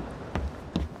 Nope.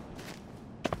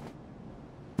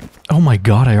 Oh my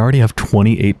god, I already have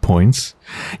 28 points.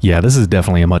 Yeah, this is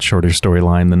definitely a much shorter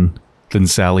storyline than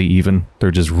Sally even.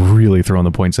 They're just really throwing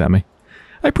the points at me.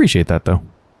 I appreciate that though.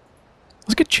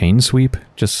 Let's get Chain Sweep,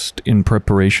 just in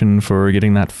preparation for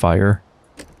getting that fire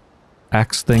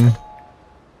axe thing.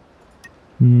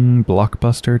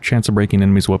 Blockbuster. Chance of breaking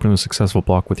enemy's weapon with a successful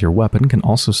block with your weapon can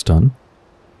also stun.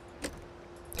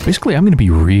 Basically, I'm going to be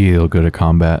real good at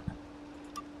combat.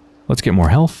 Let's get more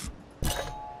health.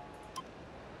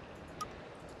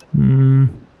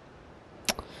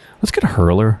 Let's get a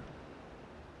hurler.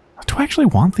 Do I actually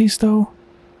want these though?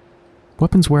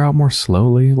 Weapons wear out more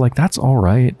slowly. Like, that's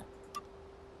alright.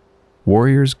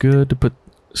 Warrior's good, but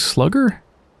Slugger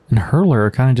and hurler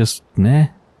are kind of just meh.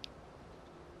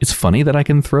 It's funny that I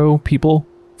can throw people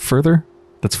further.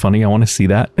 That's funny, I want to see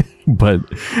that. But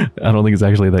I don't think it's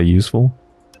actually that useful.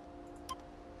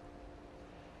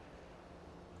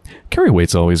 Carry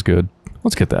weight's always good.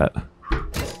 Let's get that.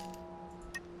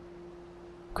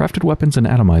 Crafted weapons and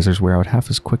atomizers wear out half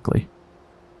as quickly.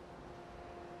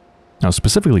 Now,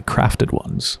 specifically crafted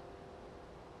ones.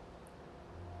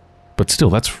 But still,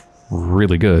 that's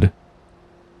really good.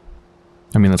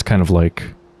 I mean, that's kind of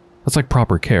like... That's like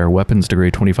proper care. Weapons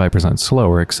degrade 25%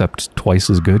 slower, except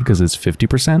twice as good because it's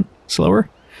 50% slower.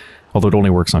 Although it only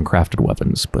works on crafted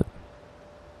weapons, but...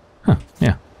 Huh,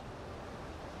 yeah.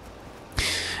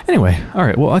 Anyway,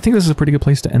 alright, well, I think this is a pretty good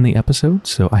place to end the episode,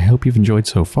 so I hope you've enjoyed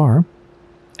so far.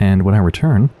 And when I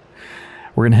return,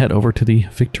 we're going to head over to the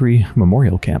Victory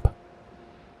Memorial Camp.